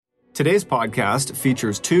Today's podcast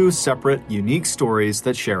features two separate, unique stories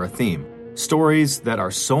that share a theme. Stories that are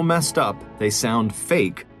so messed up they sound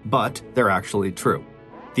fake, but they're actually true.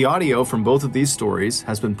 The audio from both of these stories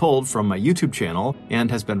has been pulled from my YouTube channel and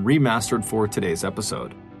has been remastered for today's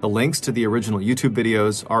episode. The links to the original YouTube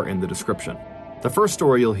videos are in the description. The first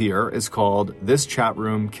story you'll hear is called This Chat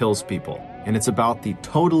Room Kills People, and it's about the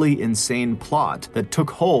totally insane plot that took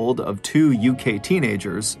hold of two UK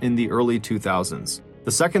teenagers in the early 2000s. The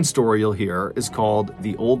second story you'll hear is called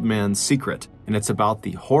The Old Man's Secret, and it's about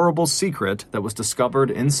the horrible secret that was discovered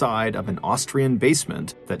inside of an Austrian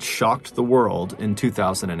basement that shocked the world in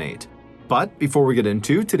 2008. But before we get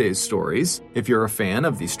into today's stories, if you're a fan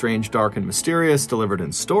of the strange, dark, and mysterious delivered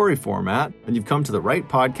in story format, then you've come to the right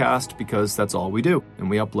podcast because that's all we do, and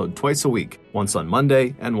we upload twice a week, once on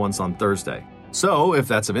Monday and once on Thursday. So, if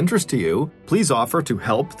that's of interest to you, please offer to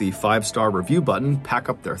help the 5-star review button pack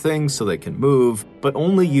up their things so they can move, but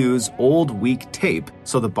only use old, weak tape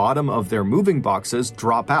so the bottom of their moving boxes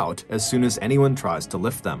drop out as soon as anyone tries to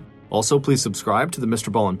lift them. Also, please subscribe to the Mr.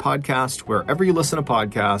 Ballin podcast wherever you listen to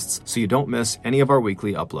podcasts so you don't miss any of our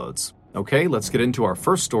weekly uploads. Okay, let's get into our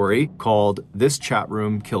first story called This Chat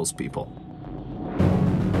Room Kills People.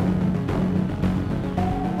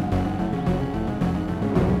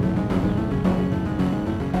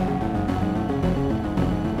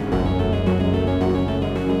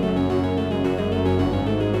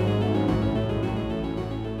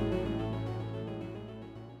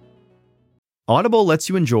 Audible lets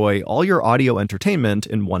you enjoy all your audio entertainment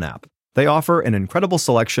in one app. They offer an incredible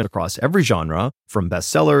selection across every genre, from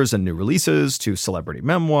bestsellers and new releases to celebrity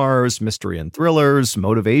memoirs, mystery and thrillers,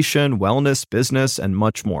 motivation, wellness, business, and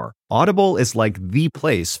much more. Audible is like the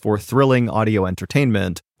place for thrilling audio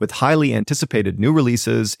entertainment with highly anticipated new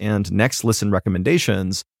releases and next listen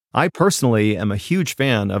recommendations. I personally am a huge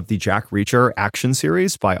fan of the Jack Reacher action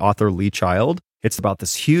series by author Lee Child. It's about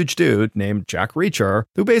this huge dude named Jack Reacher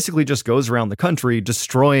who basically just goes around the country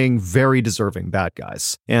destroying very deserving bad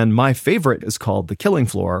guys. And my favorite is called The Killing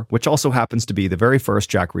Floor, which also happens to be the very first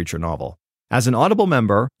Jack Reacher novel. As an Audible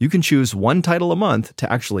member, you can choose one title a month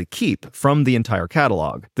to actually keep from the entire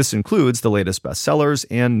catalog. This includes the latest bestsellers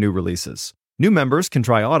and new releases. New members can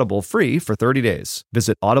try Audible free for 30 days.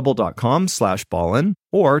 Visit audible.com/ballin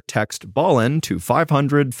or text ballin to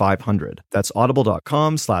 500-500. That's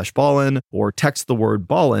audible.com/ballin or text the word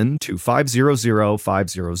ballin to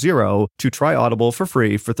 500-500 to try Audible for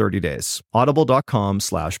free for 30 days.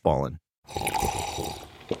 audible.com/ballin.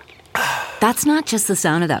 That's not just the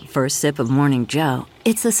sound of that first sip of Morning Joe.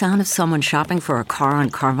 It's the sound of someone shopping for a car on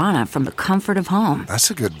Carvana from the comfort of home. That's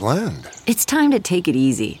a good blend. It's time to take it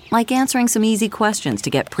easy, like answering some easy questions to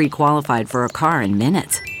get pre-qualified for a car in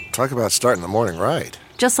minutes. Talk about starting the morning right.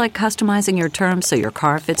 Just like customizing your terms so your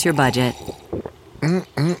car fits your budget.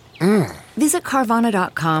 Visit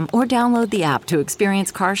Carvana.com or download the app to experience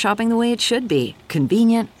car shopping the way it should be.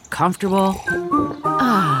 Convenient, comfortable.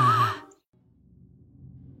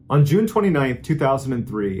 On June 29,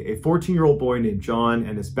 2003, a 14-year-old boy named John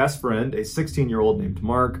and his best friend, a 16-year-old named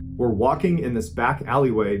Mark, were walking in this back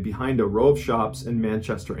alleyway behind a row of shops in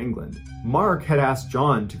Manchester, England. Mark had asked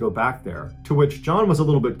John to go back there, to which John was a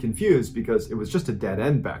little bit confused because it was just a dead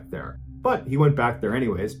end back there. But he went back there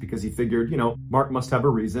anyways because he figured, Mark must have a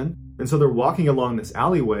reason. And so they're walking along this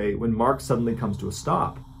alleyway when Mark suddenly comes to a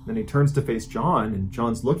stop. Then he turns to face John, and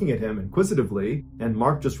John's looking at him inquisitively, and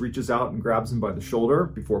Mark just reaches out and grabs him by the shoulder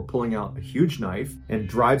before pulling out a huge knife and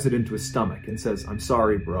drives it into his stomach and says, "I'm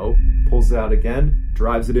sorry, bro." Pulls it out again,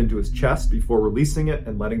 drives it into his chest before releasing it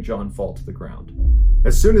and letting John fall to the ground.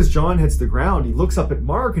 As soon as John hits the ground, he looks up at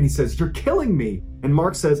Mark and he says, "You're killing me." And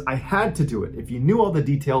Mark says, "I had to do it. If you knew all the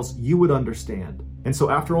details, you would understand." And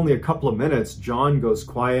so after only a couple of minutes, John goes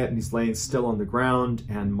quiet and he's laying still on the ground,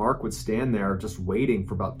 and Mark would stand there just waiting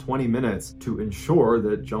for about 20 minutes to ensure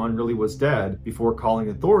that John really was dead before calling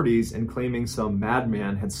authorities and claiming some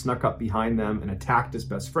madman had snuck up behind them and attacked his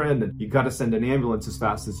best friend, and you gotta send an ambulance as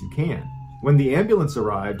fast as you can. When the ambulance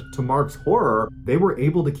arrived, to Mark's horror, they were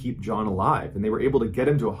able to keep John alive, and they were able to get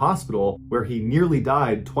him to a hospital where he nearly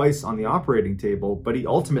died twice on the operating table, but he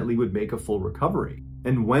ultimately would make a full recovery.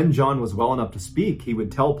 And when John was well enough to speak, he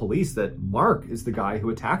would tell police that Mark is the guy who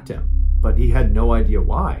attacked him, but he had no idea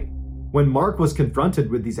why. When Mark was confronted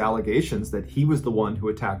with these allegations that he was the one who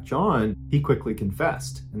attacked John, he quickly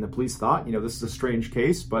confessed. And the police thought, this is a strange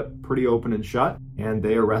case, but pretty open and shut, and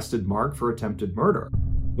they arrested Mark for attempted murder.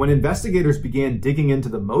 When investigators began digging into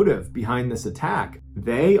the motive behind this attack,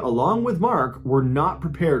 they, along with Mark, were not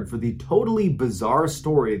prepared for the totally bizarre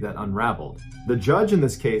story that unraveled. The judge in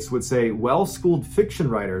this case would say well-schooled fiction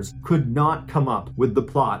writers could not come up with the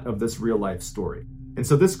plot of this real-life story. And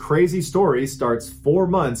so this crazy story starts 4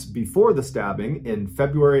 months before the stabbing in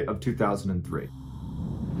February of 2003.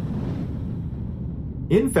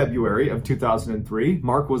 In February of 2003,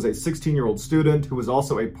 Mark was a 16-year-old student who was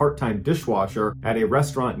also a part-time dishwasher at a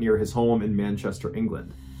restaurant near his home in Manchester,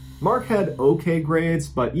 England. Mark had okay grades,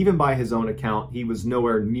 but even by his own account, he was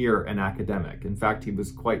nowhere near an academic. In fact, he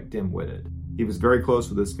was quite dim-witted. He was very close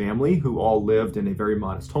with his family, who all lived in a very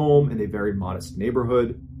modest home in a very modest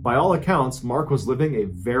neighborhood. By all accounts, Mark was living a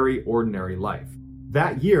very ordinary life.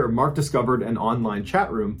 That year, Mark discovered an online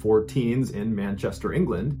chat room for teens in Manchester,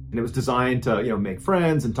 England, and it was designed to, make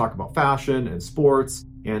friends and talk about fashion and sports.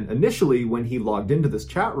 And initially, when he logged into this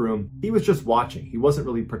chat room, he was just watching. He wasn't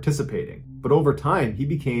really participating. But over time, he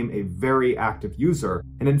became a very active user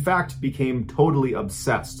and in fact became totally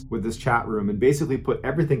obsessed with this chat room and basically put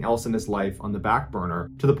everything else in his life on the back burner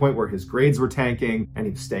to the point where his grades were tanking and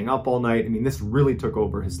he was staying up all night. This really took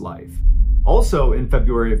over his life. Also in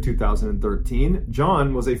February of 2013,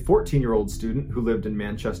 John was a 14-year-old student who lived in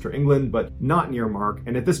Manchester, England, but not near Mark,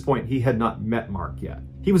 and at this point he had not met Mark yet.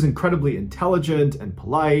 He was incredibly intelligent and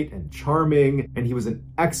polite and charming, and he was an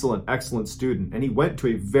excellent student, and he went to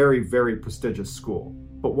a very, very prestigious school.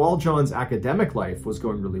 But while John's academic life was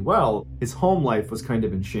going really well, his home life was kind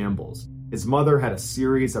of in shambles. His mother had a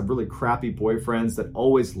series of really crappy boyfriends that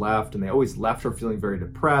always left, and they always left her feeling very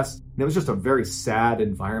depressed. And it was just a very sad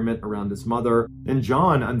environment around his mother. And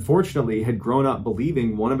John, unfortunately, had grown up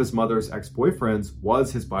believing one of his mother's ex-boyfriends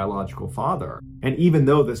was his biological father. And even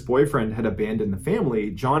though this boyfriend had abandoned the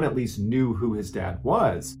family, John at least knew who his dad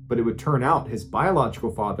was. But it would turn out his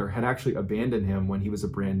biological father had actually abandoned him when he was a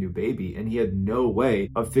brand new baby, and he had no way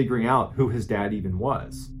of figuring out who his dad even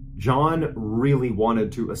was. John really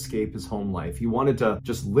wanted to escape his home life. He wanted to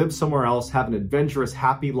just live somewhere else, have an adventurous,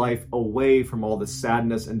 happy life away from all the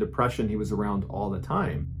sadness and depression he was around all the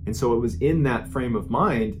time. And so it was in that frame of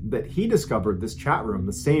mind that he discovered this chat room,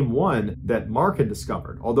 the same one that Mark had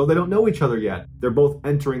discovered. Although they don't know each other yet, they're both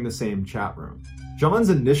entering the same chat room.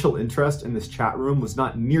 John's initial interest in this chat room was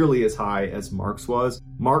not nearly as high as Mark's was.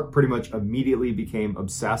 Mark pretty much immediately became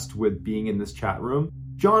obsessed with being in this chat room.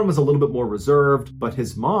 John was a little bit more reserved, but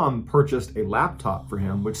his mom purchased a laptop for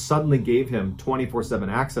him, which suddenly gave him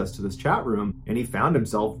 24/7 access to this chat room, and he found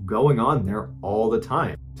himself going on there all the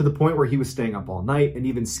time, to the point where he was staying up all night and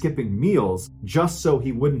even skipping meals just so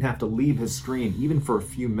he wouldn't have to leave his screen even for a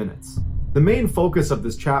few minutes. The main focus of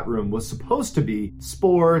this chat room was supposed to be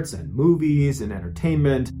sports and movies and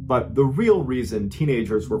entertainment, but the real reason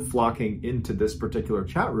teenagers were flocking into this particular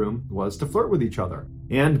chat room was to flirt with each other.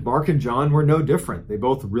 And Mark and John were no different. They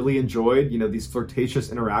both really enjoyed, these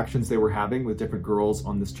flirtatious interactions they were having with different girls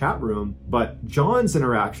on this chat room. But John's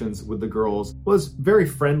interactions with the girls was very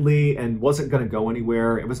friendly and wasn't going to go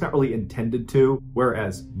anywhere. It was not really intended to.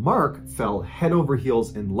 Whereas Mark fell head over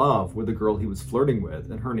heels in love with the girl he was flirting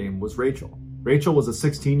with, and her name was Rachel. Rachel was a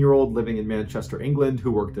 16-year-old living in Manchester, England,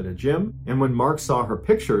 who worked at a gym, and when Mark saw her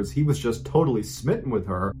pictures, he was just totally smitten with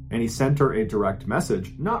her, and he sent her a direct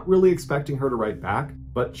message, not really expecting her to write back,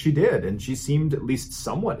 but she did, and she seemed at least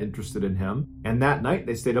somewhat interested in him, and that night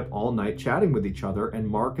they stayed up all night chatting with each other, and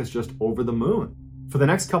Mark is just over the moon. For the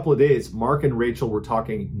next couple of days, Mark and Rachel were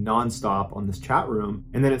talking nonstop on this chat room,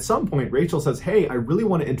 and then at some point, Rachel says, "Hey, I really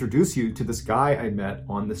want to introduce you to this guy I met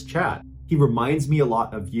on this chat. He reminds me a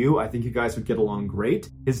lot of you. I think you guys would get along great.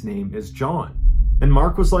 His name is John." And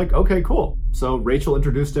Mark was like, okay, cool. So Rachel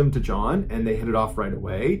introduced him to John, and they hit it off right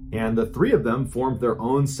away. And the three of them formed their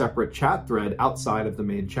own separate chat thread outside of the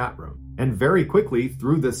main chat room. And very quickly,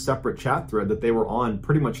 through this separate chat thread that they were on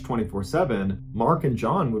pretty much 24/7, Mark and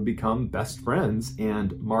John would become best friends,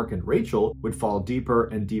 and Mark and Rachel would fall deeper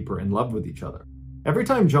and deeper in love with each other. Every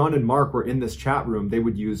time John and Mark were in this chat room, they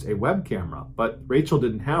would use a web camera, but Rachel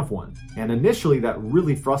didn't have one. And initially that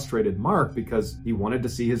really frustrated Mark because he wanted to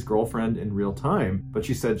see his girlfriend in real time, but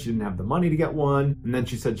she said she didn't have the money to get one, and then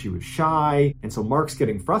she said she was shy, and so Mark's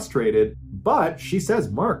getting frustrated, but she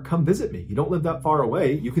says, "Mark, come visit me. You don't live that far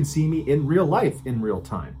away. You can see me in real life in real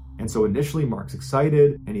time." And so initially Mark's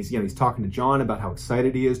excited, and he's talking to John about how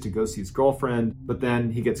excited he is to go see his girlfriend, but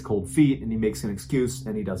then he gets cold feet and he makes an excuse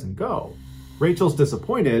and he doesn't go. Rachel's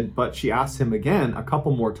disappointed, but she asks him again a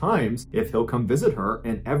couple more times if he'll come visit her,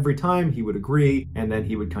 and every time he would agree, and then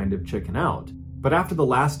he would kind of chicken out. But after the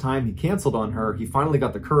last time he canceled on her, he finally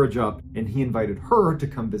got the courage up, and he invited her to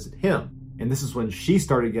come visit him. And this is when she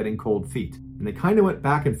started getting cold feet. And they kind of went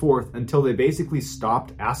back and forth until they basically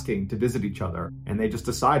stopped asking to visit each other, and they just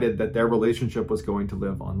decided that their relationship was going to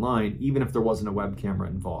live online, even if there wasn't a web camera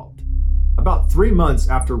involved. About 3 months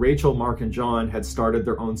after Rachel, Mark, and John had started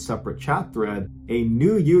their own separate chat thread, a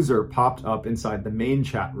new user popped up inside the main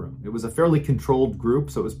chat room. It was a fairly controlled group,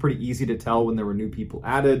 so it was pretty easy to tell when there were new people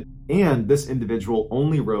added, and this individual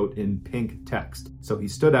only wrote in pink text. So he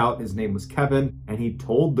stood out, his name was Kevin, and he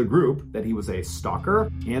told the group that he was a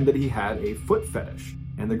stalker and that he had a foot fetish.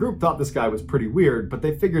 And the group thought this guy was pretty weird, but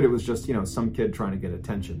they figured it was just, some kid trying to get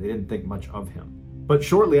attention. They didn't think much of him. But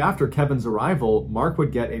shortly after Kevin's arrival, Mark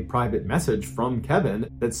would get a private message from Kevin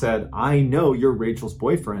that said, "I know you're Rachel's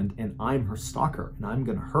boyfriend and I'm her stalker and I'm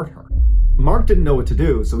gonna hurt her." Mark didn't know what to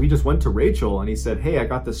do, so he just went to Rachel and he said, "Hey, I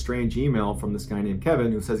got this strange email from this guy named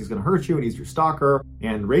Kevin who says he's gonna hurt you and he's your stalker."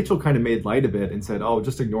 And Rachel kind of made light of it and said, "Oh,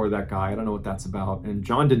 just ignore that guy. I don't know what that's about." And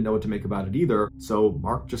John didn't know what to make about it either, so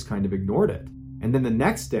Mark just kind of ignored it. And then the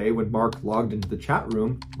next day when Mark logged into the chat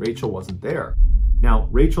room, Rachel wasn't there. Now,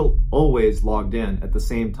 Rachel always logged in at the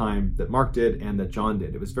same time that Mark did and that John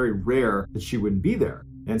did. It was very rare that she wouldn't be there.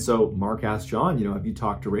 And so Mark asked John, "Have you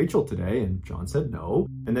talked to Rachel today?" And John said no.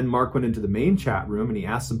 And then Mark went into the main chat room and he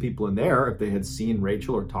asked some people in there if they had seen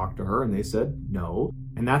Rachel or talked to her, and they said no.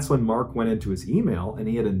 And that's when Mark went into his email and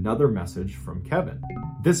he had another message from Kevin.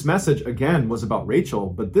 This message, again, was about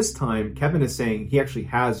Rachel, but this time Kevin is saying he actually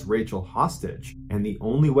has Rachel hostage. And the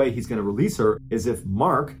only way he's going to release her is if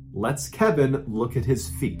Mark lets Kevin look at his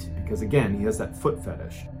feet, because again, he has that foot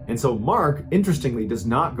fetish. And so Mark, interestingly, does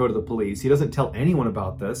not go to the police. He doesn't tell anyone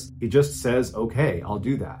about this. He just says, "Okay, I'll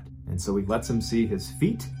do that." And so he lets him see his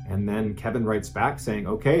feet, and then Kevin writes back saying,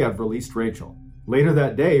 "Okay, I've released Rachel." Later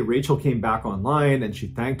that day, Rachel came back online and she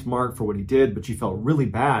thanked Mark for what he did, but she felt really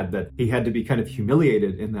bad that he had to be kind of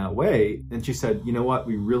humiliated in that way. And she said, "You know what?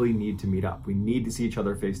 We really need to meet up. We need to see each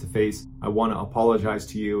other face to face. I want to apologize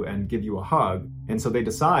to you and give you a hug." And so they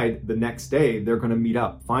decide the next day they're going to meet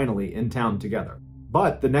up finally in town together.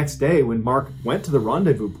 But the next day when Mark went to the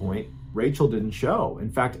rendezvous point, Rachel didn't show. In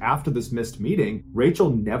fact, after this missed meeting, Rachel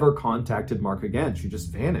never contacted Mark again. She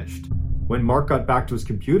just vanished. When Mark got back to his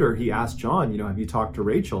computer, he asked John, "Have you talked to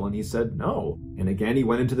Rachel?" And he said no. And again, he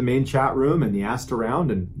went into the main chat room and he asked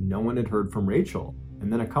around and no one had heard from Rachel.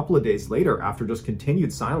 And then a couple of days later, after just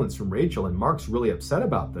continued silence from Rachel, and Mark's really upset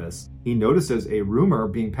about this, he notices a rumor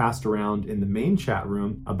being passed around in the main chat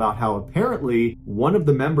room about how apparently one of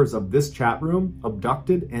the members of this chat room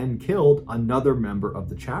abducted and killed another member of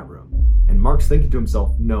the chat room. And Mark's thinking to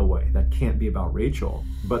himself, no way, that can't be about Rachel.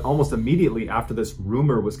 But almost immediately after this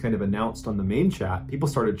rumor was kind of announced on the main chat, people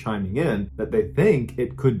started chiming in that they think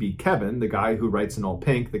it could be Kevin, the guy who writes in all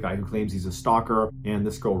pink, the guy who claims he's a stalker, and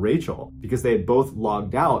this girl Rachel, because they had both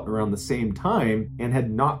logged out around the same time and had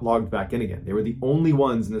not logged back in again. They were the only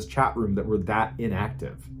ones in this chat room that were that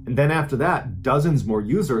inactive. And then after that, dozens more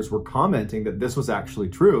users were commenting that this was actually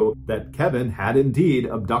true, that Kevin had indeed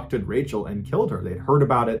abducted Rachel and killed her. They'd heard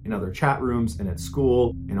about it in other chat rooms and at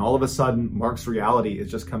school, and all of a sudden, Mark's reality is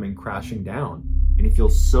just coming crashing down. And he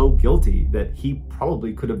feels so guilty that he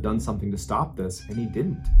probably could have done something to stop this, and he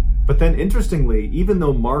didn't. But then interestingly, even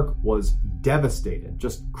though Mark was devastated,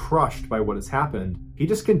 just crushed by what has happened, he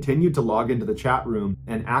just continued to log into the chat room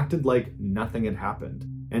and acted like nothing had happened.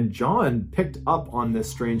 And John picked up on this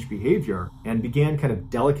strange behavior and began kind of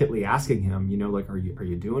delicately asking him, are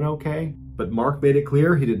you doing okay? But Mark made it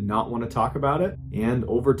clear he did not want to talk about it. And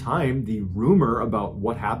over time, the rumor about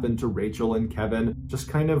what happened to Rachel and Kevin just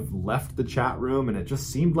kind of left the chat room, and it just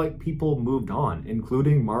seemed like people moved on,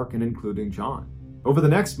 including Mark and including John. Over the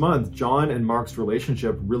next month, John and Mark's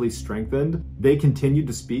relationship really strengthened. They continued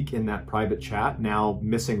to speak in that private chat, now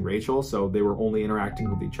missing Rachel, so they were only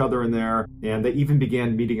interacting with each other in there, and they even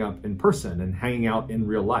began meeting up in person and hanging out in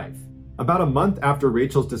real life. About a month after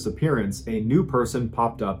Rachel's disappearance, a new person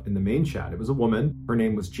popped up in the main chat. It was a woman. Her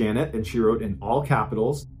name was Janet, and she wrote in all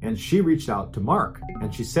capitals, and she reached out to Mark.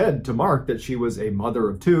 And she said to Mark that she was a mother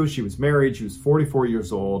of two, she was married, she was 44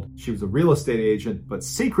 years old, she was a real estate agent, but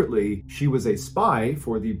secretly, she was a spy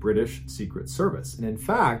for the British Secret Service. And in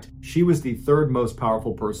fact, she was the third most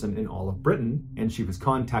powerful person in all of Britain, and she was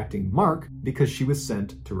contacting Mark because she was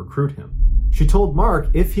sent to recruit him. She told Mark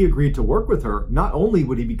if he agreed to work with her, not only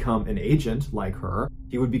would he become an agent like her,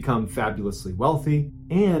 he would become fabulously wealthy,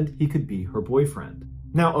 and he could be her boyfriend.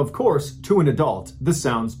 Now, of course, to an adult, this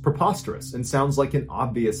sounds preposterous and sounds like an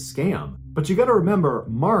obvious scam. But you gotta remember,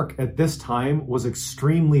 Mark at this time was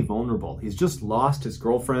extremely vulnerable. He's just lost his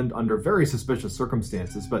girlfriend under very suspicious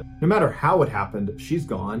circumstances, but no matter how it happened, she's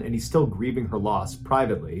gone and he's still grieving her loss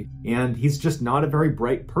privately. And he's just not a very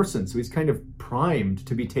bright person, so he's kind of primed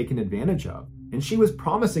to be taken advantage of. And she was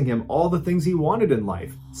promising him all the things he wanted in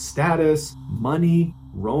life: status, money,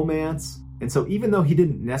 romance. And so even though he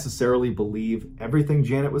didn't necessarily believe everything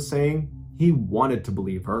Janet was saying, He wanted to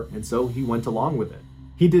believe her, and so he went along with it.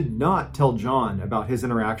 He did not tell John about his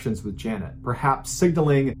interactions with Janet, perhaps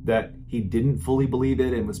signaling that he didn't fully believe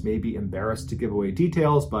it and was maybe embarrassed to give away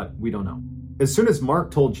details, but we don't know. As soon as Mark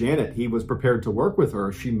told Janet he was prepared to work with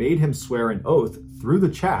her, she made him swear an oath through the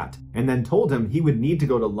chat and then told him he would need to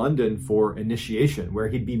go to London for initiation, where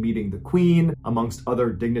he'd be meeting the Queen, amongst other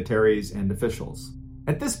dignitaries and officials.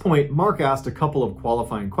 At this point, Mark asked a couple of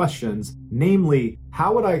qualifying questions, namely,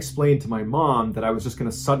 how would I explain to my mom that I was just going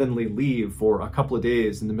to suddenly leave for a couple of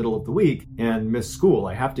days in the middle of the week and miss school?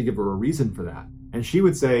 I have to give her a reason for that. And she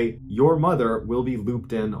would say, your mother will be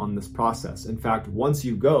looped in on this process. In fact, once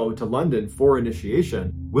you go to London for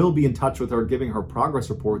initiation, we'll be in touch with her, giving her progress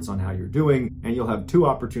reports on how you're doing, and you'll have 2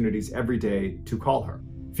 opportunities every day to call her.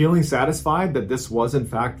 Feeling satisfied that this was in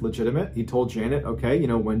fact legitimate, he told Janet, okay,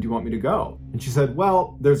 when do you want me to go? And she said,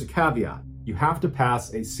 well, there's a caveat. You have to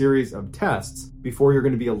pass a series of tests before you're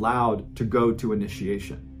going to be allowed to go to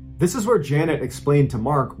initiation. This is where Janet explained to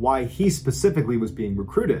Mark why he specifically was being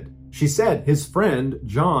recruited. She said his friend,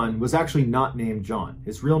 John, was actually not named John.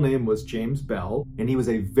 His real name was James Bell, and he was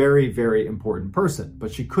a very, very important person,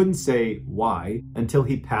 but she couldn't say why until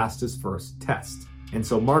he passed his first test. And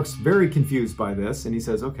so Mark's very confused by this, and he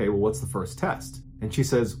says, okay, well, what's the first test? And she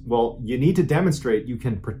says, well, you need to demonstrate you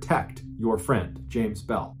can protect your friend, James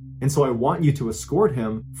Bell. And so I want you to escort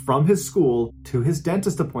him from his school to his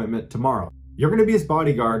dentist appointment tomorrow. You're going to be his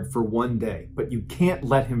bodyguard for 1 day, but you can't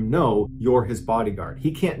let him know you're his bodyguard.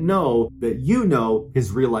 He can't know that you know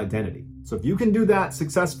his real identity. So if you can do that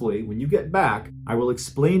successfully, when you get back, I will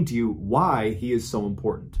explain to you why he is so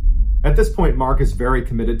important. At this point, Mark is very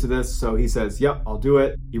committed to this, so he says, yep, I'll do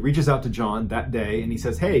it. He reaches out to John that day and he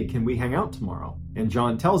says, hey, can we hang out tomorrow? And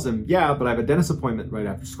John tells him, yeah, but I have a dentist appointment right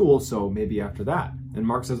after school, so maybe after that. And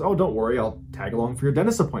Mark says, oh, don't worry, I'll tag along for your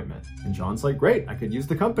dentist appointment. And John's like, great, I could use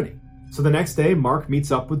the company. So the next day, Mark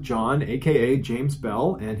meets up with John, aka James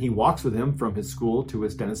Bell, and he walks with him from his school to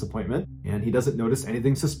his dentist appointment, and he doesn't notice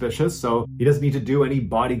anything suspicious, so he doesn't need to do any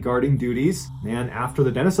bodyguarding duties. And after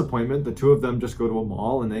the dentist appointment, the 2 of them just go to a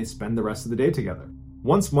mall and they spend the rest of the day together.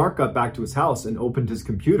 Once Mark got back to his house and opened his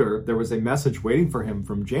computer, there was a message waiting for him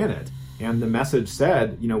from Janet. And the message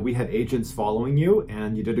said, we had agents following you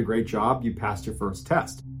and you did a great job. You passed your first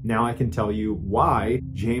test. Now I can tell you why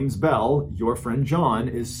James Bell, your friend John,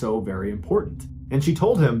 is so very important. And she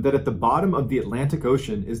told him that at the bottom of the Atlantic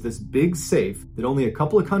Ocean is this big safe that only a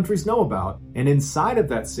couple of countries know about. And inside of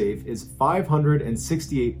that safe is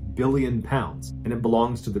 568 billion pounds. And it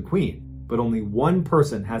belongs to the Queen. But only one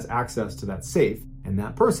person has access to that safe. And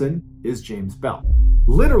that person is James Bell.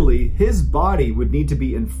 Literally, his body would need to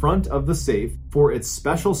be in front of the safe for its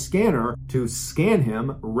special scanner to scan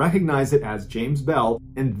him, recognize it as James Bell,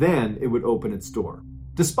 and then it would open its door.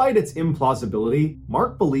 Despite its implausibility,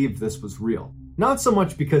 Mark believed this was real. Not so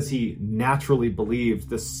much because he naturally believed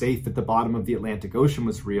the safe at the bottom of the Atlantic Ocean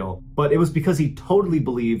was real, but it was because he totally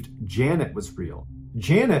believed Janet was real.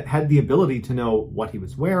 Janet had the ability to know what he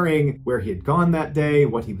was wearing, where he had gone that day,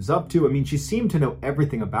 what he was up to. I mean, she seemed to know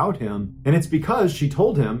everything about him. And it's because she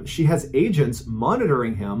told him she has agents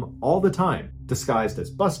monitoring him all the time, disguised as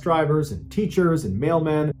bus drivers and teachers and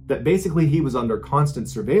mailmen, that basically he was under constant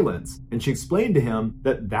surveillance. And she explained to him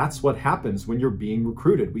that that's what happens when you're being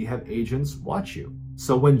recruited. We have agents watch you.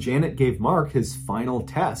 So when Janet gave Mark his final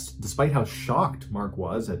test, despite how shocked Mark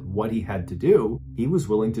was at what he had to do, he was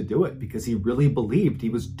willing to do it because he really believed he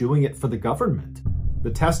was doing it for the government. The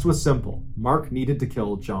test was simple. Mark needed to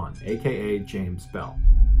kill John, aka James Bell.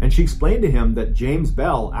 And she explained to him that James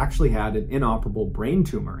Bell actually had an inoperable brain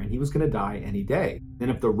tumor and he was going to die any day. And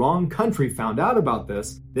if the wrong country found out about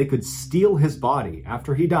this, they could steal his body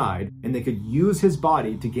after he died and they could use his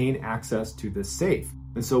body to gain access to this safe.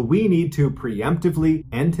 And so we need to preemptively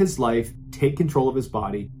end his life, take control of his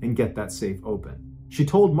body, and get that safe open. She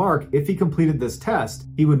told Mark if he completed this test,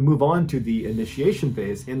 he would move on to the initiation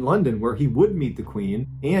phase in London where he would meet the Queen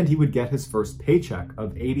and he would get his first paycheck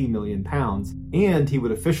of 80 million pounds and he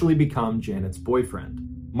would officially become Janet's boyfriend.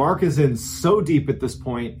 Mark is in so deep at this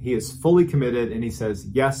point, he is fully committed and he says,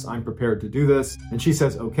 yes, I'm prepared to do this. And she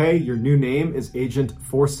says, okay, your new name is Agent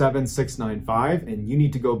 47695 and you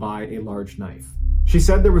need to go buy a large knife. She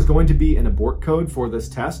said there was going to be an abort code for this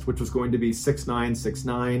test, which was going to be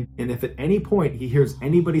 6969, and if at any point he hears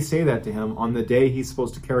anybody say that to him on the day he's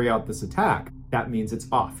supposed to carry out this attack, that means it's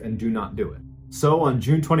off and do not do it. So on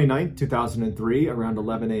June 29, 2003, around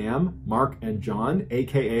 11 a.m., Mark and John,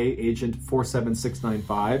 aka Agent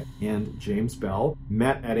 47695, and James Bell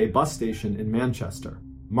met at a bus station in Manchester.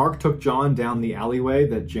 Mark took John down the alleyway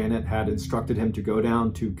that Janet had instructed him to go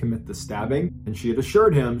down to commit the stabbing, and she had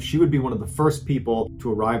assured him she would be one of the first people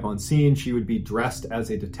to arrive on scene. She would be dressed as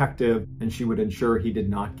a detective, and she would ensure he did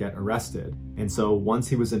not get arrested. And so once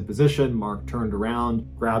he was in position, Mark turned around,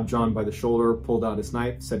 grabbed John by the shoulder, pulled out his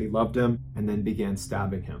knife, said he loved him, and then began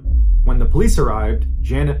stabbing him. When the police arrived,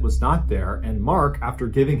 Janet was not there, and Mark, after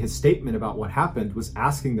giving his statement about what happened, was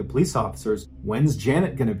asking the police officers, "When's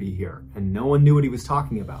Janet going to be here?" And no one knew what he was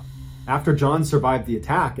talking about. After John survived the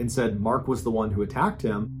attack and said Mark was the one who attacked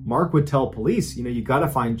him, Mark would tell police, you gotta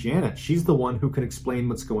find Janet. She's the one who can explain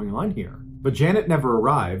what's going on here. But Janet never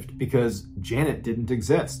arrived because Janet didn't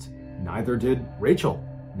exist. Neither did Rachel.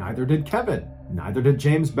 Neither did Kevin. Neither did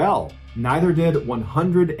James Bell. Neither did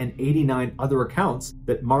 189 other accounts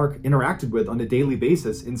that Mark interacted with on a daily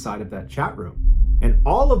basis inside of that chat room. And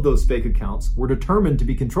all of those fake accounts were determined to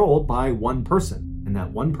be controlled by one person, and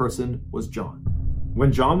that one person was John.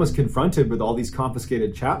 When John was confronted with all these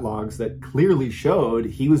confiscated chat logs that clearly showed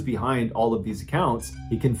he was behind all of these accounts,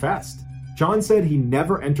 he confessed. John said he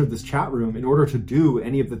never entered this chat room in order to do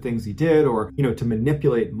any of the things he did or, to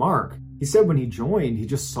manipulate Mark. He said when he joined, he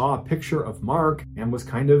just saw a picture of Mark and was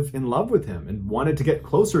kind of in love with him and wanted to get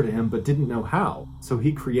closer to him but didn't know how. So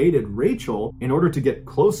he created Rachel in order to get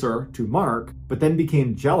closer to Mark, but then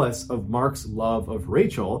became jealous of Mark's love of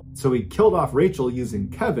Rachel. So he killed off Rachel using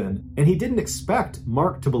Kevin, and he didn't expect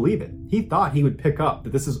Mark to believe it. He thought he would pick up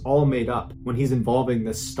that this is all made up when he's involving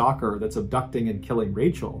this stalker that's abducting and killing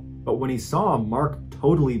Rachel. But when he saw Mark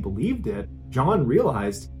totally believed it, John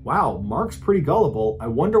realized, wow, Mark's pretty gullible. I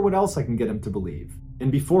wonder what else I can get him to believe.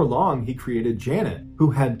 And before long, he created Janet,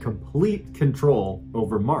 who had complete control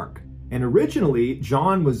over Mark. And originally,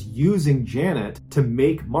 John was using Janet to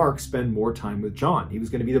make Mark spend more time with John. He was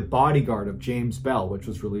going to be the bodyguard of James Bell, which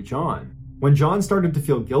was really John. When John started to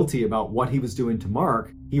feel guilty about what he was doing to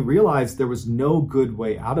Mark, he realized there was no good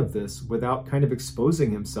way out of this without kind of exposing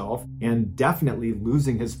himself and definitely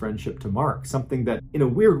losing his friendship to Mark, something that in a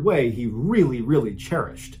weird way he really, really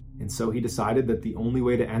cherished. And so he decided that the only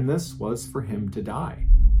way to end this was for him to die.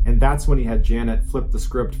 And that's when he had Janet flip the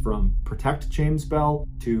script from protect James Bell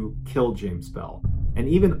to kill James Bell. And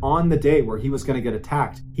even on the day where he was going to get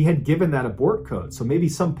attacked, he had given that abort code. So maybe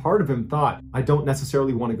some part of him thought, I don't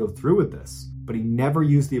necessarily want to go through with this. But he never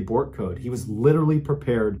used the abort code. He was literally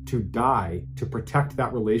prepared to die to protect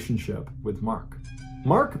that relationship with Mark.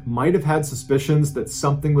 Mark might have had suspicions that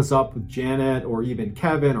something was up with Janet or even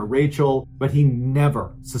Kevin or Rachel, but he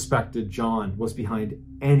never suspected John was behind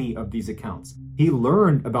any of these accounts. He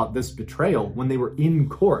learned about this betrayal when they were in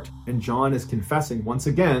court, and John is confessing once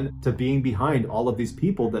again to being behind all of these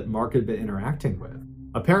people that Mark had been interacting with.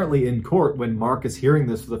 Apparently in court, when Mark is hearing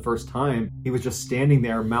this for the first time, he was just standing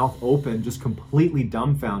there, mouth open, just completely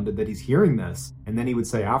dumbfounded that he's hearing this. And then he would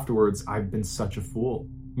say afterwards, I've been such a fool.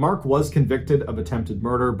 Mark was convicted of attempted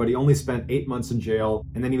murder, but he only spent 8 months in jail,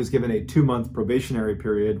 and then he was given a 2-month probationary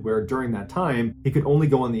period where during that time, he could only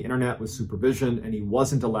go on the internet with supervision and he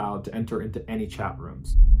wasn't allowed to enter into any chat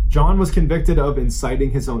rooms. John was convicted of inciting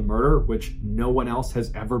his own murder, which no one else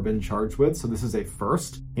has ever been charged with, so this is a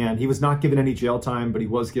first. And he was not given any jail time, but he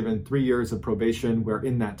was given 3 years of probation, where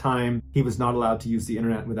in that time, he was not allowed to use the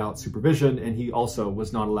internet without supervision, and he also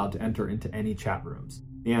was not allowed to enter into any chat rooms.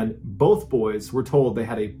 And both boys were told they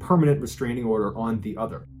had a permanent restraining order on the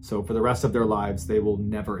other. So for the rest of their lives, they will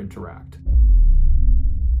never interact.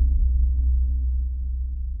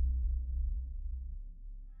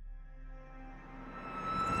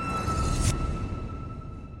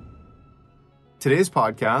 Today's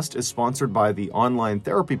podcast is sponsored by the online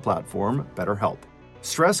therapy platform BetterHelp.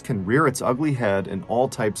 Stress can rear its ugly head in all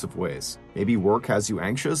types of ways. Maybe work has you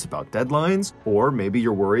anxious about deadlines, or maybe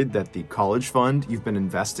you're worried that the college fund you've been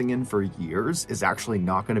investing in for years is actually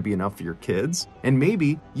not going to be enough for your kids. And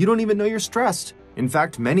maybe you don't even know you're stressed. In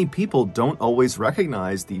fact, many people don't always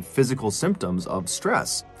recognize the physical symptoms of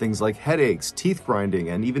stress, things like headaches, teeth grinding,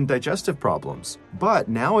 and even digestive problems. But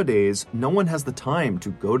nowadays, no one has the time to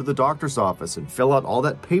go to the doctor's office and fill out all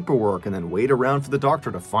that paperwork and then wait around for the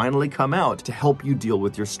doctor to finally come out to help you deal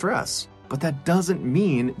with your stress. But that doesn't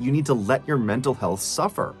mean you need to let your mental health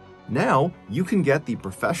suffer. Now, you can get the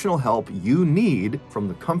professional help you need from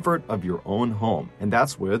the comfort of your own home, and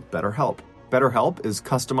that's with BetterHelp. BetterHelp is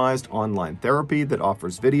customized online therapy that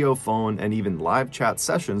offers video, phone, and even live chat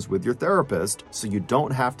sessions with your therapist, so you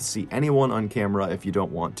don't have to see anyone on camera if you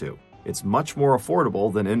don't want to. It's much more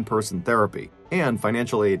affordable than in-person therapy, and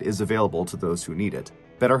financial aid is available to those who need it.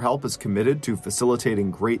 BetterHelp is committed to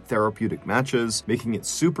facilitating great therapeutic matches, making it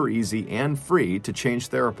super easy and free to change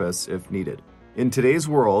therapists if needed. In today's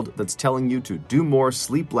world that's telling you to do more,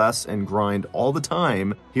 sleep less, and grind all the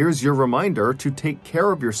time, here's your reminder to take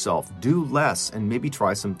care of yourself, do less, and maybe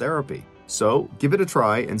try some therapy. So give it a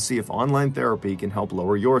try and see if online therapy can help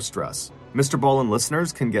lower your stress. Mr. Ballin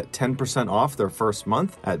listeners can get 10% off their first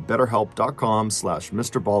month at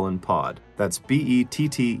betterhelp.com/MrBallinPod. That's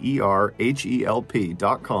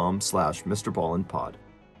BetterHelp.com/MrBallinPod.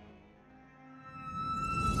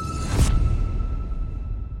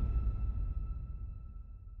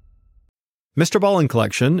 Mr. Ballin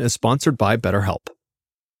Collection is sponsored by BetterHelp.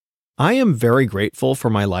 I am very grateful for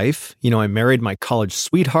my life. I married my college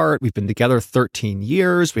sweetheart. We've been together 13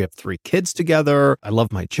 years. We have 3 kids together. I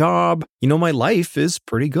love my job. My life is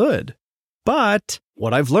pretty good. But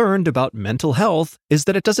what I've learned about mental health is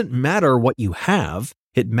that it doesn't matter what you have.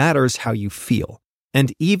 It matters how you feel.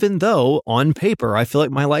 And even though on paper I feel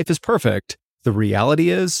like my life is perfect, the reality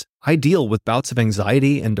is I deal with bouts of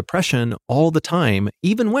anxiety and depression all the time,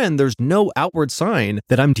 even when there's no outward sign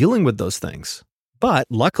that I'm dealing with those things. But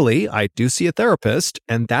luckily, I do see a therapist,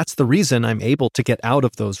 and that's the reason I'm able to get out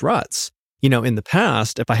of those ruts. In the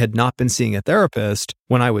past, if I had not been seeing a therapist,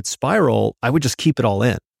 when I would spiral, I would just keep it all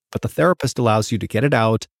in. But the therapist allows you to get it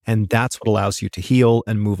out, and that's what allows you to heal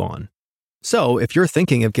and move on. So if you're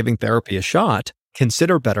thinking of giving therapy a shot,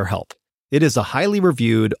 consider BetterHelp. It is a highly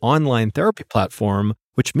reviewed online therapy platform,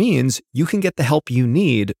 which means you can get the help you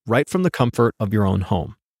need right from the comfort of your own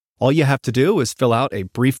home. All you have to do is fill out a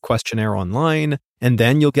brief questionnaire online, and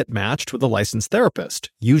then you'll get matched with a licensed therapist,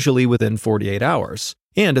 usually within 48 hours.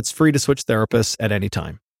 And it's free to switch therapists at any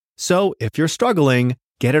time. So if you're struggling,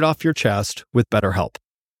 get it off your chest with BetterHelp.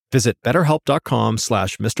 Visit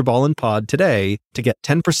betterhelp.com/MrBallinPod today to get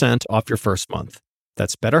 10% off your first month.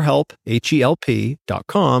 That's BetterHelp,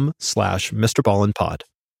 HELP.com/MrBallinPod.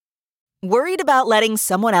 Worried about letting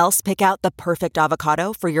someone else pick out the perfect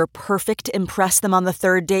avocado for your perfect impress them on the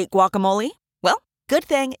third date guacamole? Well, good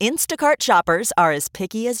thing Instacart shoppers are as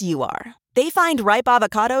picky as you are. They find ripe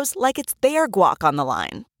avocados like it's their guac on the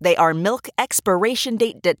line. They are milk expiration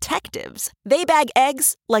date detectives. They bag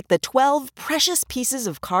eggs like the 12 precious pieces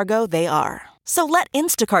of cargo they are. So let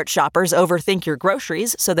Instacart shoppers overthink your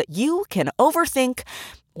groceries so that you can overthink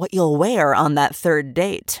what you'll wear on that third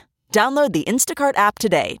date. Download the Instacart app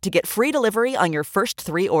today to get free delivery on your first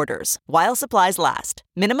 3 orders, while supplies last.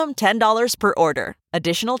 Minimum $10 per order.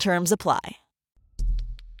 Additional terms apply.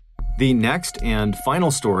 The next and final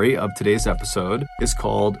story of today's episode is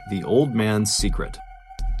called The Old Man's Secret.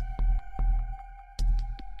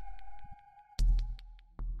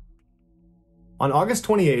 On August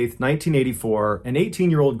 28, 1984, an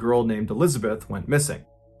 18-year-old girl named Elizabeth went missing.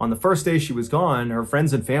 On the first day she was gone, her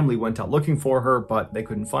friends and family went out looking for her, but they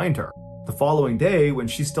couldn't find her. The following day, when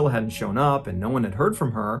she still hadn't shown up and no one had heard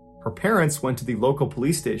from her, her parents went to the local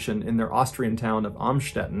police station in their Austrian town of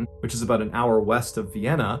Amstetten, which is about an hour west of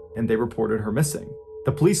Vienna, and they reported her missing.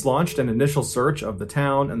 The police launched an initial search of the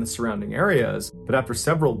town and the surrounding areas, but after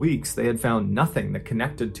several weeks, they had found nothing that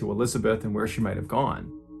connected to Elizabeth and where she might have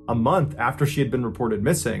gone. A month after she had been reported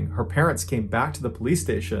missing, her parents came back to the police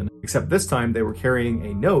station, except this time they were carrying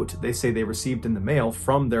a note they say they received in the mail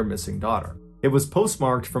from their missing daughter. It was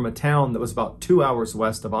postmarked from a town that was about 2 hours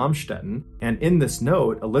west of Amstetten, and in this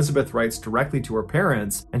note, Elizabeth writes directly to her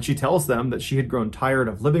parents, and she tells them that she had grown tired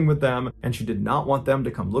of living with them, and she did not want them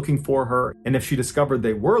to come looking for her, and if she discovered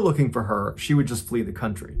they were looking for her, she would just flee the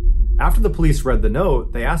country. After the police read the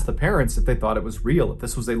note, they asked the parents if they thought it was real, if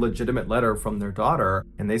this was a legitimate letter from their daughter,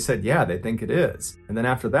 and they said, yeah, they think it is. And then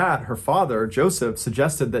after that, her father, Joseph,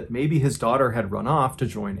 suggested that maybe his daughter had run off to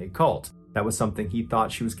join a cult. That was something he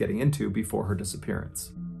thought she was getting into before her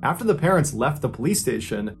disappearance. After the parents left the police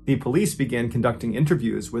station, the police began conducting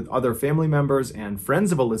interviews with other family members and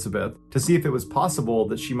friends of Elizabeth to see if it was possible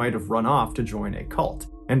that she might have run off to join a cult.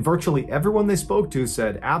 And virtually everyone they spoke to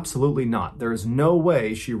said, absolutely not. There is no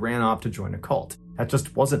way she ran off to join a cult. That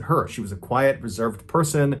just wasn't her. She was a quiet, reserved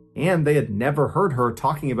person, and they had never heard her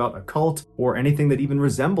talking about a cult or anything that even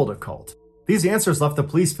resembled a cult. These answers left the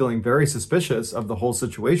police feeling very suspicious of the whole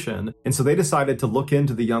situation, and so they decided to look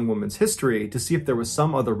into the young woman's history to see if there was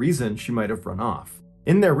some other reason she might have run off.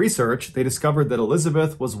 In their research, they discovered that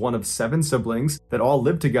Elizabeth was one of 7 siblings that all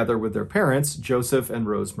lived together with their parents, Joseph and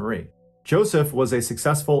Rose Marie. Joseph was a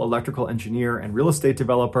successful electrical engineer and real estate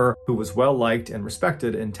developer who was well liked and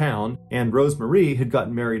respected in town, and Rose Marie had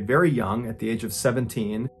gotten married very young at the age of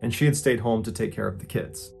 17, and she had stayed home to take care of the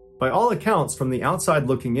kids. By all accounts, from the outside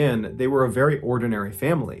looking in, they were a very ordinary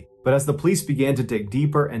family. But as the police began to dig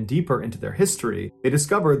deeper and deeper into their history, they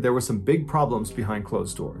discovered there were some big problems behind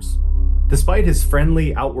closed doors. Despite his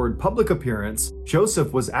friendly, outward public appearance,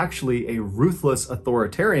 Joseph was actually a ruthless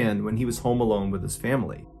authoritarian when he was home alone with his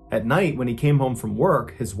family. At night, when he came home from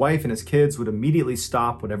work, his wife and his kids would immediately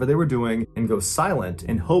stop whatever they were doing and go silent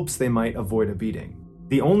in hopes they might avoid a beating.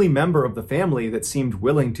 The only member of the family that seemed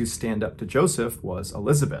willing to stand up to Joseph was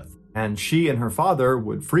Elizabeth, and she and her father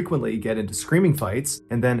would frequently get into screaming fights,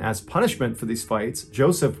 and then as punishment for these fights,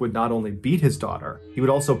 Joseph would not only beat his daughter, he would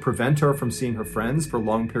also prevent her from seeing her friends for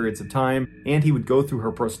long periods of time, and he would go through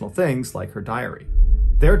her personal things like her diary.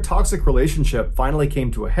 Their toxic relationship finally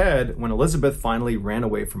came to a head when Elizabeth finally ran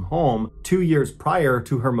away from home 2 years prior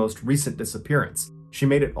to her most recent disappearance. She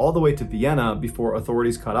made it all the way to Vienna before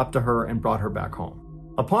authorities caught up to her and brought her back home.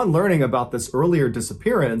 Upon learning about this earlier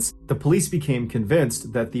disappearance, the police became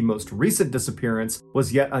convinced that the most recent disappearance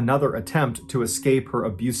was yet another attempt to escape her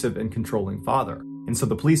abusive and controlling father. And so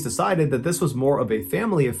the police decided that this was more of a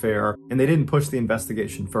family affair, and they didn't push the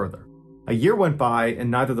investigation further. A year went by,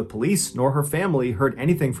 and neither the police nor her family heard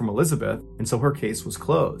anything from Elizabeth, and so her case was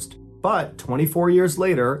closed. But 24 years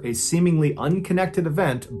later, a seemingly unconnected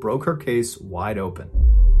event broke her case wide open.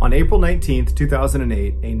 On April 19,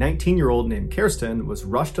 2008, a 19-year-old named Kirsten was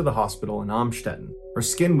rushed to the hospital in Amstetten. Her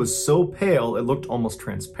skin was so pale it looked almost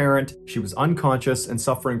transparent, she was unconscious and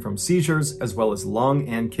suffering from seizures as well as lung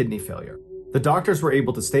and kidney failure. The doctors were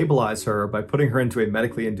able to stabilize her by putting her into a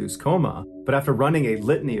medically induced coma, but after running a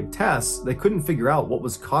litany of tests, they couldn't figure out what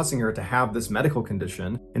was causing her to have this medical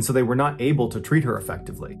condition, and so they were not able to treat her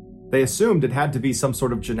effectively. They assumed it had to be some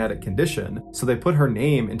sort of genetic condition, so they put her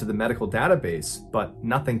name into the medical database, but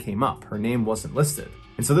nothing came up. Her name wasn't listed.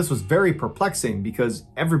 And so this was very perplexing because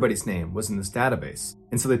everybody's name was in this database.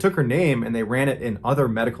 And so they took her name and they ran it in other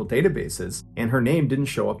medical databases, and her name didn't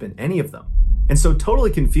show up in any of them. And so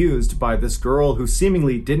totally confused by this girl who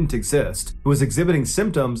seemingly didn't exist, who was exhibiting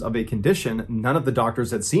symptoms of a condition none of the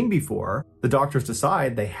doctors had seen before, the doctors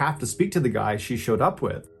decide they have to speak to the guy she showed up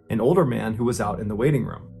with, an older man who was out in the waiting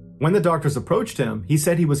room. When the doctors approached him, he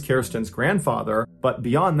said he was Kirsten's grandfather, but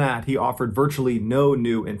beyond that, he offered virtually no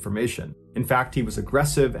new information. In fact, he was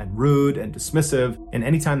aggressive and rude and dismissive, and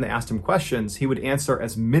anytime they asked him questions, he would answer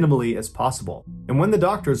as minimally as possible. And when the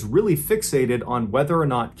doctors really fixated on whether or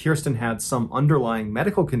not Kirsten had some underlying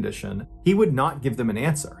medical condition, he would not give them an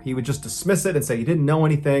answer. He would just dismiss it and say he didn't know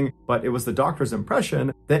anything, but it was the doctor's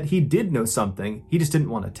impression that he did know something, he just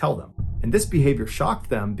didn't want to tell them. And this behavior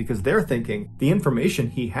shocked them because they're thinking the information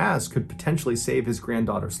he has could potentially save his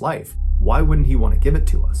granddaughter's life. Why wouldn't he want to give it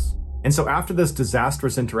to us? And so after this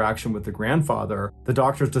disastrous interaction with the grandfather, the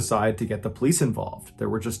doctors decide to get the police involved. There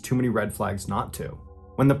were just too many red flags not to.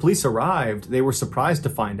 When the police arrived, they were surprised to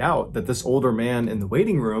find out that this older man in the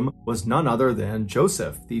waiting room was none other than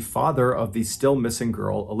Joseph, the father of the still missing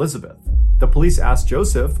girl, Elizabeth. The police asked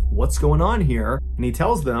Joseph, "What's going on here?" And he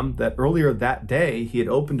tells them that earlier that day, he had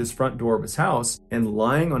opened his front door of his house, and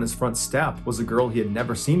lying on his front step was a girl he had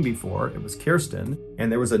never seen before. It was Kirsten,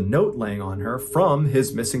 and there was a note laying on her from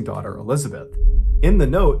his missing daughter, Elizabeth. In the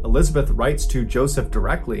note, Elizabeth writes to Joseph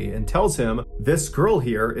directly and tells him, "This girl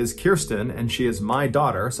here is Kirsten, and she is my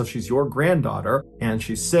daughter, so she's your granddaughter, and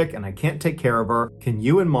she's sick and I can't take care of her. Can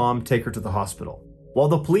you and mom take her to the hospital?" While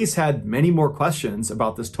the police had many more questions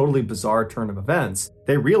about this totally bizarre turn of events,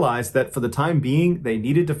 they realized that for the time being, they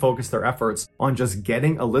needed to focus their efforts on just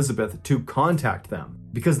getting Elizabeth to contact them,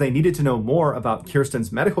 because they needed to know more about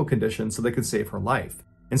Kirsten's medical condition so they could save her life.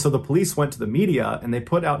 And so the police went to the media and they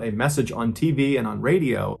put out a message on TV and on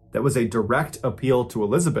radio that was a direct appeal to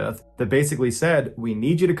Elizabeth that basically said, "We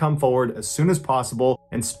need you to come forward as soon as possible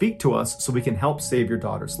and speak to us so we can help save your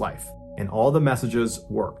daughter's life." And all the messages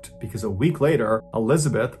worked, because a week later,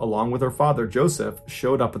 Elizabeth, along with her father Joseph,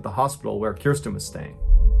 showed up at the hospital where Kirsten was staying.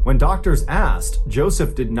 When doctors asked,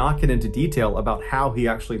 Joseph did not get into detail about how he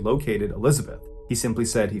actually located Elizabeth. He simply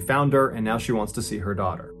said he found her and now she wants to see her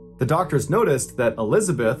daughter. The doctors noticed that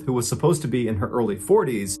Elizabeth, who was supposed to be in her early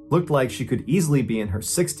 40s, looked like she could easily be in her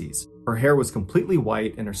 60s. Her hair was completely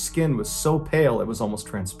white and her skin was so pale it was almost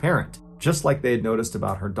transparent, just like they had noticed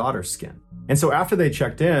about her daughter's skin. And so after they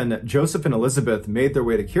checked in, Joseph and Elizabeth made their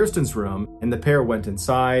way to Kirsten's room, and the pair went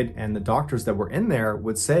inside, and the doctors that were in there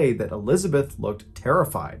would say that Elizabeth looked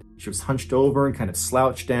terrified. She was hunched over and kind of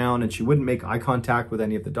slouched down, and she wouldn't make eye contact with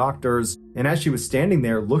any of the doctors. And as she was standing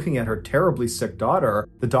there looking at her terribly sick daughter,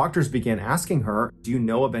 the doctors began asking her, "Do you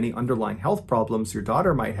know of any underlying health problems your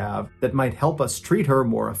daughter might have that might help us treat her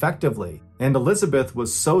more effectively?" And Elizabeth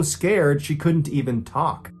was so scared she couldn't even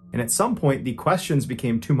talk. And at some point, the questions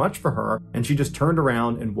became too much for her, and she just turned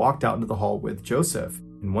around and walked out into the hall with Joseph.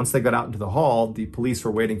 And once they got out into the hall, the police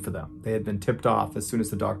were waiting for them. They had been tipped off as soon as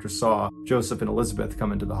the doctors saw Joseph and Elizabeth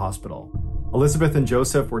come into the hospital. Elizabeth and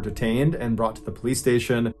Joseph were detained and brought to the police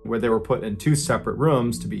station, where they were put in 2 separate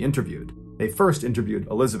rooms to be interviewed. They first interviewed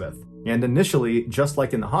Elizabeth, and initially, just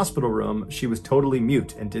like in the hospital room, she was totally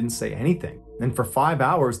mute and didn't say anything. And for 5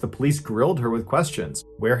 hours, the police grilled her with questions.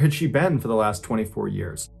 Where had she been for the last 24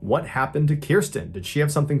 years? What happened to Kirsten? Did she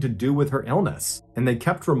have something to do with her illness? And they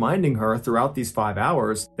kept reminding her throughout these 5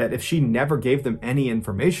 hours that if she never gave them any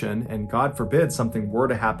information, and God forbid something were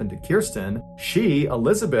to happen to Kirsten, she,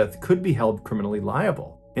 Elizabeth, could be held criminally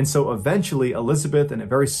liable. And so eventually Elizabeth, in a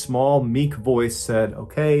very small, meek voice, said,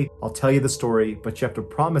 "Okay, I'll tell you the story, but you have to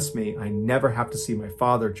promise me I never have to see my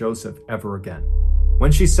father, Joseph, ever again." When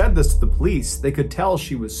she said this to the police, they could tell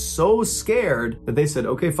she was so scared that they said,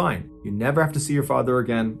 "Okay, fine. You never have to see your father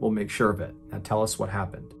again. We'll make sure of it. Now tell us what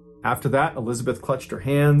happened." After that, Elizabeth clutched her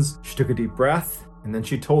hands, she took a deep breath, and then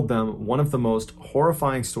she told them one of the most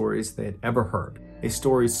horrifying stories they had ever heard. A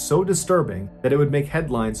story so disturbing that it would make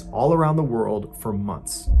headlines all around the world for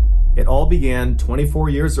months. It all began 24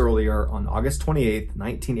 years earlier on August 28,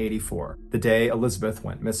 1984, the day Elizabeth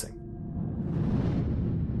went missing.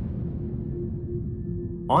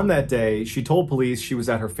 On that day, she told police she was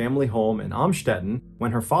at her family home in Amstetten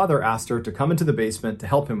when her father asked her to come into the basement to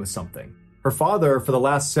help him with something. Her father, for the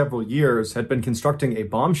last several years, had been constructing a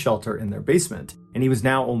bomb shelter in their basement, and he was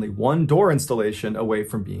now only one door installation away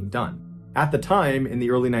from being done. At the time, in the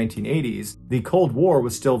early 1980s, the Cold War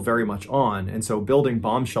was still very much on, and so building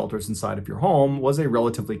bomb shelters inside of your home was a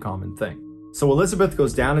relatively common thing. So Elizabeth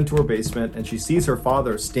goes down into her basement and she sees her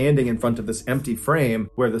father standing in front of this empty frame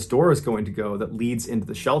where this door is going to go that leads into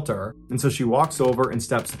the shelter. And so she walks over and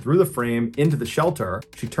steps through the frame into the shelter.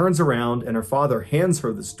 She turns around and her father hands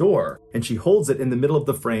her this door and she holds it in the middle of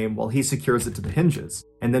the frame while he secures it to the hinges.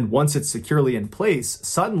 And then once it's securely in place,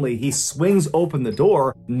 suddenly he swings open the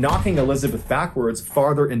door, knocking Elizabeth backwards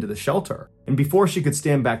farther into the shelter. And before she could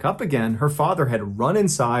stand back up again, her father had run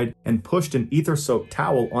inside and pushed an ether-soaked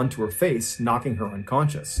towel onto her face, knocking her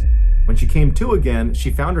unconscious. When she came to again, she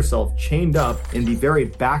found herself chained up in the very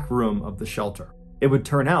back room of the shelter. It would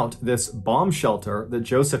turn out this bomb shelter that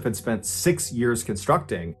Joseph had spent 6 years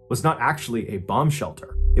constructing was not actually a bomb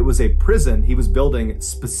shelter. It was a prison he was building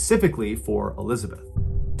specifically for Elizabeth.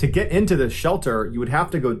 To get into this shelter, you would have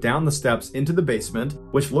to go down the steps into the basement,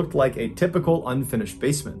 which looked like a typical unfinished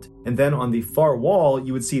basement. And then on the far wall,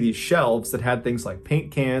 you would see these shelves that had things like paint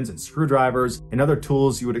cans and screwdrivers and other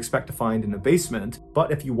tools you would expect to find in a basement. But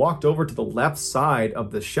if you walked over to the left side of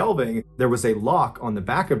the shelving, there was a lock on the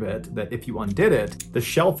back of it that if you undid it, the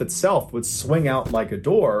shelf itself would swing out like a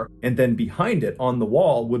door, and then behind it on the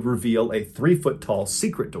wall would reveal a 3-foot-tall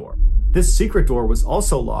secret door. This secret door was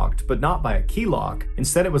also locked, but not by a key lock.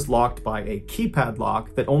 Instead, it was locked by a keypad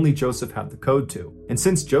lock that only Joseph had the code to. And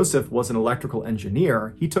since Joseph was an electrical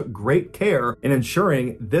engineer, he took great care in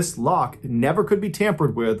ensuring this lock never could be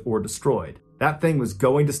tampered with or destroyed. That thing was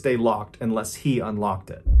going to stay locked unless he unlocked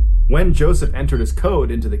it. When Joseph entered his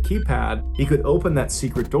code into the keypad, he could open that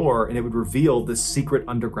secret door and it would reveal this secret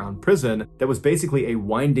underground prison that was basically a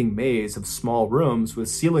winding maze of small rooms with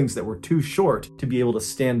ceilings that were too short to be able to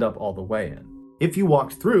stand up all the way in. If you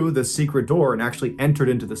walked through this secret door and actually entered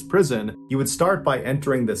into this prison, you would start by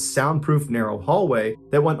entering this soundproof narrow hallway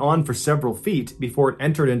that went on for several feet before it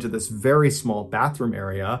entered into this very small bathroom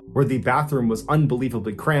area where the bathroom was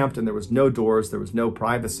unbelievably cramped and there was no doors, there was no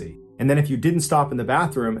privacy. And then if you didn't stop in the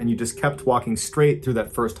bathroom and you just kept walking straight through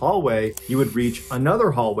that first hallway, you would reach another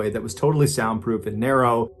hallway that was totally soundproof and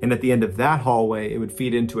narrow. And at the end of that hallway, it would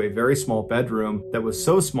feed into a very small bedroom that was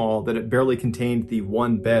so small that it barely contained the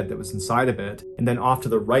one bed that was inside of it. And then off to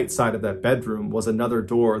the right side of that bedroom was another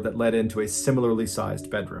door that led into a similarly sized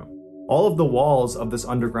bedroom. All of the walls of this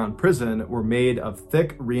underground prison were made of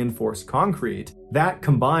thick, reinforced concrete. That,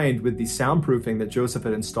 combined with the soundproofing that Joseph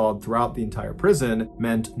had installed throughout the entire prison,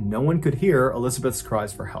 meant no one could hear Elizabeth's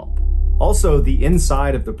cries for help. Also, the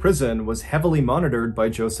inside of the prison was heavily monitored by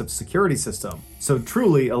Joseph's security system. So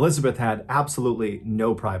truly, Elizabeth had absolutely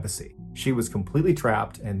no privacy. She was completely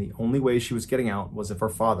trapped, and the only way she was getting out was if her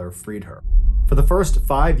father freed her. For the first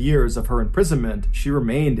 5 years of her imprisonment, she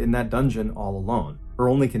remained in that dungeon all alone. Her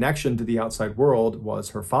only connection to the outside world was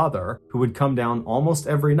her father, who would come down almost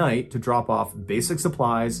every night to drop off basic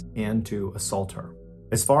supplies and to assault her.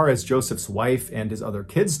 As far as Joseph's wife and his other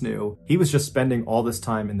kids knew, he was just spending all this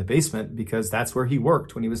time in the basement because that's where he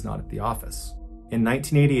worked when he was not at the office. In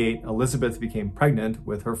 1988, Elizabeth became pregnant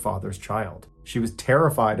with her father's child. She was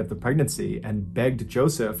terrified of the pregnancy and begged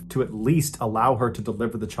Joseph to at least allow her to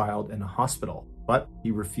deliver the child in a hospital. But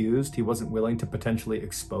he refused. He wasn't willing to potentially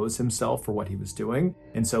expose himself for what he was doing.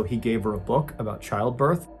 And so he gave her a book about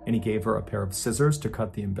childbirth, and he gave her a pair of scissors to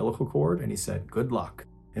cut the umbilical cord, and he said, "Good luck."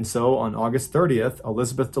 And so on August 30th,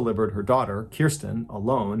 Elizabeth delivered her daughter, Kirsten,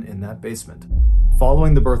 alone in that basement.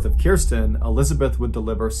 Following the birth of Kirsten, Elizabeth would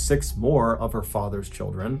deliver 6 more of her father's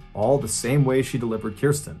children, all the same way she delivered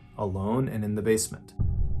Kirsten, alone and in the basement.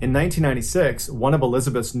 In 1996, one of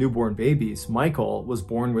Elizabeth's newborn babies, Michael, was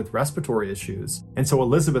born with respiratory issues, and so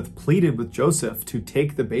Elizabeth pleaded with Joseph to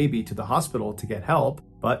take the baby to the hospital to get help,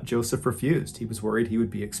 but Joseph refused. He was worried he would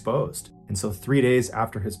be exposed. And so 3 days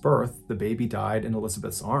after his birth, the baby died in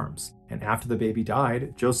Elizabeth's arms. And after the baby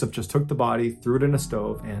died, Joseph just took the body, threw it in a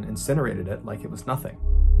stove, and incinerated it like it was nothing.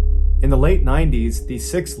 In the late 90s, the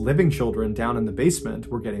 6 living children down in the basement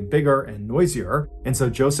were getting bigger and noisier, and so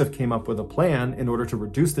Joseph came up with a plan in order to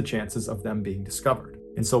reduce the chances of them being discovered.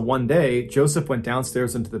 And so one day, Joseph went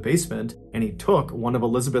downstairs into the basement, and he took one of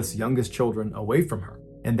Elizabeth's youngest children away from her.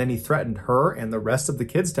 And then he threatened her and the rest of the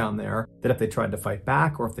kids down there that if they tried to fight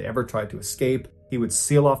back or if they ever tried to escape, he would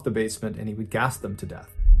seal off the basement and he would gas them to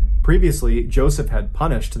death. Previously, Joseph had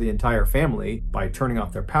punished the entire family by turning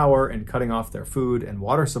off their power and cutting off their food and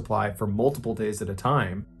water supply for multiple days at a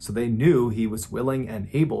time, so they knew he was willing and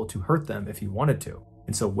able to hurt them if he wanted to.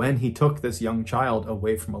 And so when he took this young child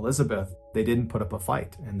away from Elizabeth, they didn't put up a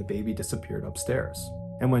fight, and the baby disappeared upstairs.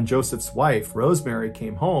 And when Joseph's wife, Rosemary,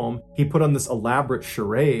 came home, he put on this elaborate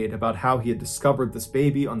charade about how he had discovered this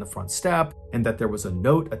baby on the front step and that there was a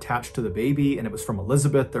note attached to the baby and it was from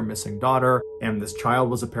Elizabeth, their missing daughter, and this child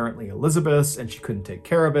was apparently Elizabeth's and she couldn't take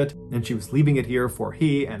care of it and she was leaving it here for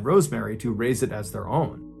he and Rosemary to raise it as their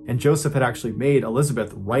own. And Joseph had actually made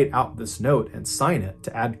Elizabeth write out this note and sign it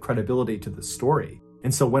to add credibility to the story.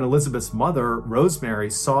 And so when Elizabeth's mother,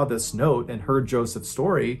 Rosemary, saw this note and heard Joseph's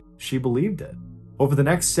story, she believed it. Over the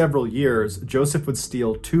next several years, Joseph would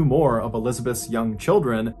steal 2 more of Elizabeth's young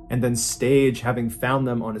children and then stage having found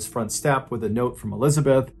them on his front step with a note from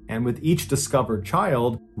Elizabeth. And with each discovered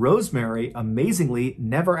child, Rosemary amazingly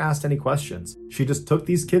never asked any questions. She just took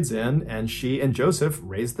these kids in and she and Joseph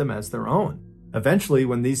raised them as their own. Eventually,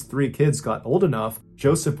 when these 3 kids got old enough,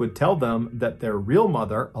 Joseph would tell them that their real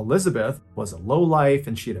mother, Elizabeth, was a lowlife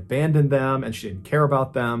and she had abandoned them and she didn't care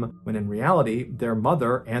about them, when in reality, their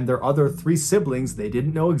mother and their other 3 siblings they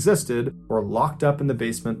didn't know existed were locked up in the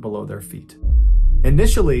basement below their feet.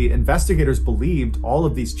 Initially, investigators believed all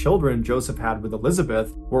of these children Joseph had with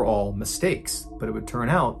Elizabeth were all mistakes, but it would turn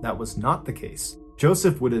out that was not the case.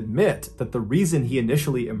 Joseph would admit that the reason he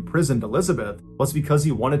initially imprisoned Elizabeth was because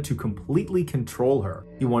he wanted to completely control her.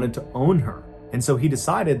 He wanted to own her. And so he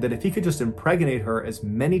decided that if he could just impregnate her as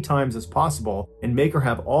many times as possible and make her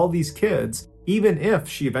have all these kids, even if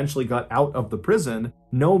she eventually got out of the prison,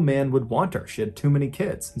 no man would want her. She had too many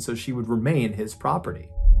kids, and so she would remain his property.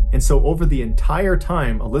 And so over the entire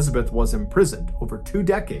time Elizabeth was imprisoned, over 2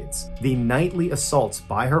 decades, the nightly assaults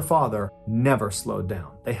by her father never slowed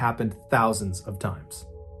down. They happened thousands of times.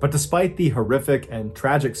 But despite the horrific and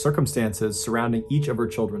tragic circumstances surrounding each of her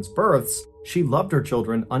children's births, she loved her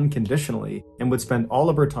children unconditionally and would spend all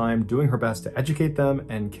of her time doing her best to educate them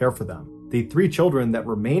and care for them. The 3 children that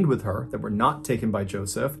remained with her, that were not taken by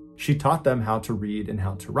Joseph, she taught them how to read and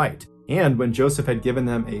how to write. And when Joseph had given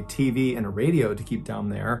them a TV and a radio to keep down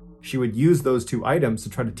there, she would use those 2 items to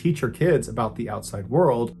try to teach her kids about the outside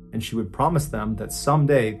world, and she would promise them that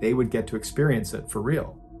someday they would get to experience it for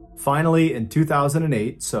real. Finally, in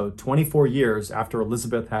 2008, so 24 years after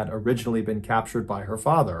Elizabeth had originally been captured by her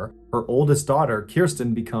father, her oldest daughter,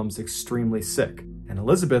 Kirsten, becomes extremely sick, and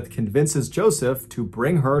Elizabeth convinces Joseph to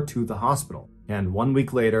bring her to the hospital. And 1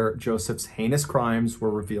 week later, Joseph's heinous crimes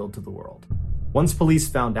were revealed to the world. Once police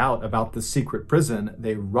found out about the secret prison,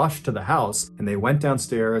 they rushed to the house and they went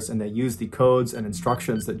downstairs and they used the codes and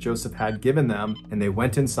instructions that Joseph had given them, and they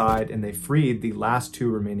went inside and they freed the last 2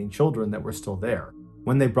 remaining children that were still there.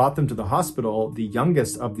 When they brought them to the hospital, the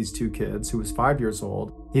youngest of these 2 kids, who was 5 years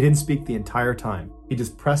old, he didn't speak the entire time. He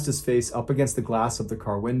just pressed his face up against the glass of the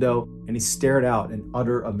car window and he stared out in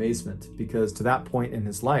utter amazement because to that point in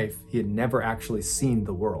his life, he had never actually seen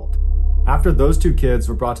the world. After those 2 kids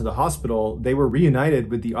were brought to the hospital, they were reunited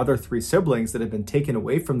with the other 3 siblings that had been taken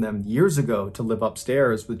away from them years ago to live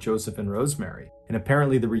upstairs with Joseph and Rosemary. And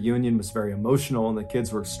apparently the reunion was very emotional and the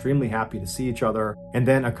kids were extremely happy to see each other. And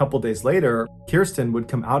then a couple days later, Kirsten would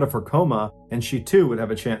come out of her coma and she too would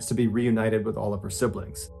have a chance to be reunited with all of her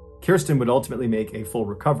siblings. Kirsten would ultimately make a full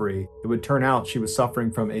recovery. It would turn out she was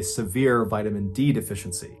suffering from a severe vitamin D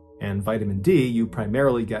deficiency. and vitamin D you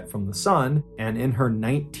primarily get from the sun, and in her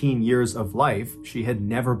 19 years of life, she had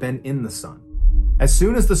never been in the sun. As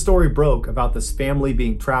soon as the story broke about this family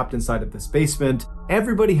being trapped inside of this basement,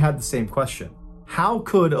 everybody had the same question. How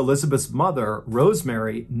could Elizabeth's mother,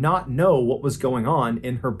 Rosemary, not know what was going on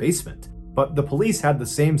in her basement? But the police had the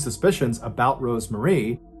same suspicions about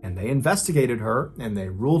Rosemary, and they investigated her and they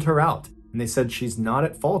ruled her out. And they said she's not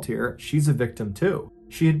at fault here, she's a victim too.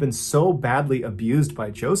 She had been so badly abused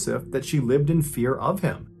by Joseph that she lived in fear of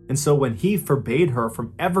him. And so when he forbade her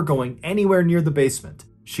from ever going anywhere near the basement,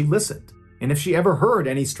 she listened. And if she ever heard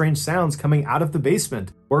any strange sounds coming out of the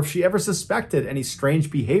basement, or if she ever suspected any strange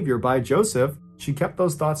behavior by Joseph, she kept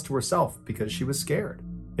those thoughts to herself because she was scared.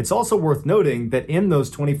 It's also worth noting that in those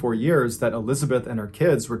 24 years that Elizabeth and her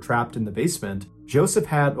kids were trapped in the basement, Joseph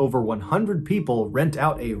had over 100 people rent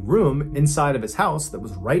out a room inside of his house that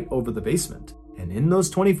was right over the basement. And in those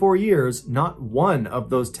 24 years, not one of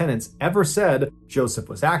those tenants ever said Joseph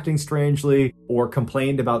was acting strangely or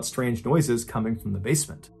complained about strange noises coming from the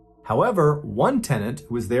basement. However, one tenant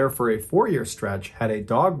who was there for a 4-year stretch had a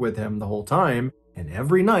dog with him the whole time, and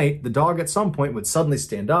every night the dog at some point would suddenly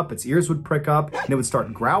stand up, its ears would prick up, and it would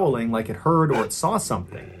start growling like it heard or it saw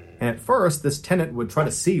something. And at first, this tenant would try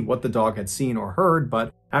to see what the dog had seen or heard,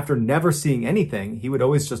 but after never seeing anything, he would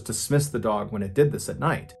always just dismiss the dog when it did this at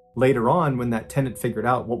night. Later on, when that tenant figured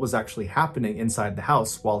out what was actually happening inside the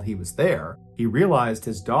house while he was there, he realized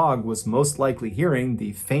his dog was most likely hearing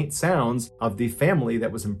the faint sounds of the family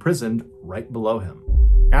that was imprisoned right below him.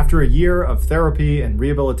 After a year of therapy and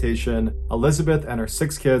rehabilitation, Elizabeth and her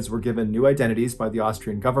 6 kids were given new identities by the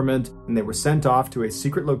Austrian government, and they were sent off to a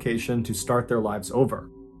secret location to start their lives over.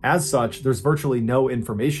 As such, there's virtually no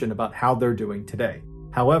information about how they're doing today.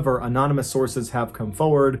 However, anonymous sources have come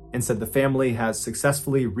forward and said the family has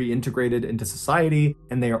successfully reintegrated into society,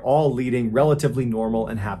 and they are all leading relatively normal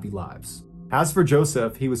and happy lives. As for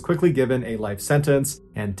Joseph, he was quickly given a life sentence,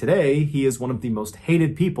 and today he is one of the most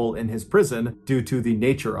hated people in his prison due to the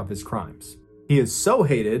nature of his crimes. He is so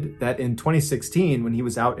hated that in 2016, when he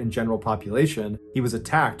was out in general population, he was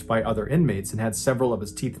attacked by other inmates and had several of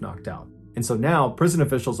his teeth knocked out. And so now prison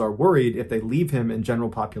officials are worried if they leave him in general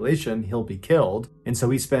population, he'll be killed, and so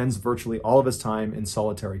he spends virtually all of his time in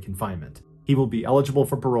solitary confinement. He will be eligible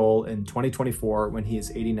for parole in 2024 when he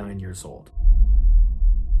is 89 years old.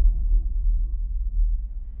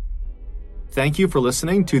 Thank you for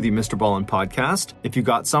listening to the Mr. Ballin podcast. If you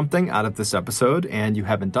got something out of this episode and you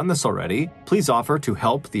haven't done this already, please offer to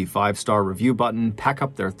help the 5-star review button pack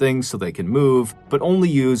up their things so they can move, but only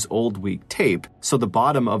use old weak tape so the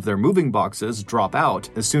bottom of their moving boxes drop out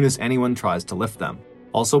as soon as anyone tries to lift them.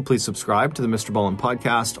 Also, please subscribe to the Mr. Ballin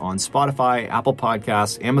podcast on Spotify, Apple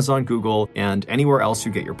Podcasts, Amazon, Google, and anywhere else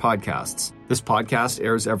you get your podcasts. This podcast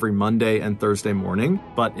airs every Monday and Thursday morning,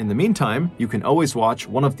 but in the meantime, you can always watch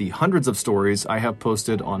one of the hundreds of stories I have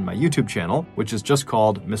posted on my YouTube channel, which is just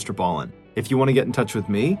called Mr. Ballin. If you want to get in touch with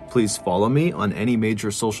me, please follow me on any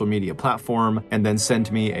major social media platform and then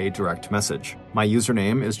send me a direct message. My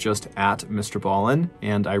username is just @Mr. Ballin,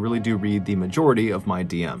 and I really do read the majority of my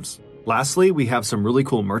DMs. Lastly, we have some really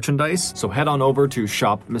cool merchandise, so head on over to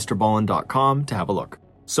shopmrballin.com to have a look.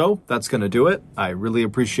 So that's going to do it. I really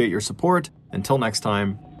appreciate your support. Until next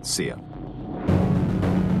time, see ya.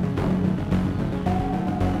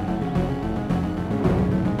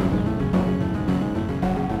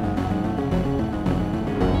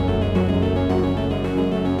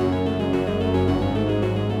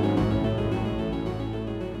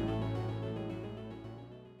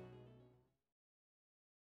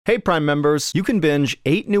 Hey, Prime members, you can binge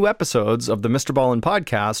 8 new episodes of the Mr. Ballin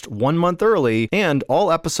podcast 1 month early and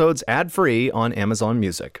all episodes ad-free on Amazon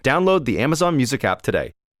Music. Download the Amazon Music app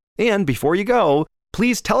today. And before you go,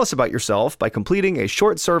 please tell us about yourself by completing a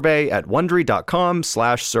short survey at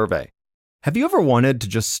Wondery.com/survey. Have you ever wanted to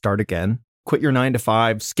just start again? Quit your 9 to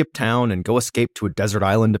 5, skip town, and go escape to a desert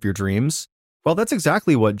island of your dreams? Well, that's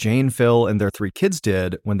exactly what Jane, Phil, and their 3 kids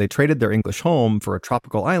did when they traded their English home for a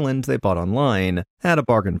tropical island they bought online at a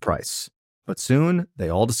bargain price. But soon, they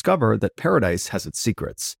all discover that paradise has its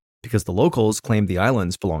secrets, because the locals claim the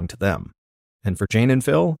islands belong to them. And for Jane and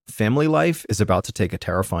Phil, family life is about to take a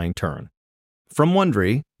terrifying turn. From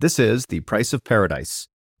Wondery, this is The Price of Paradise,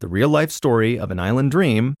 the real-life story of an island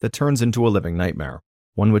dream that turns into a living nightmare,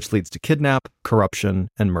 one which leads to kidnap, corruption,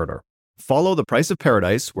 and murder. Follow The Price of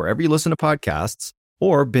Paradise wherever you listen to podcasts,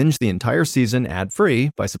 or binge the entire season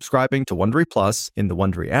ad-free by subscribing to Wondery Plus in the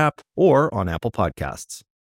Wondery app or on Apple Podcasts.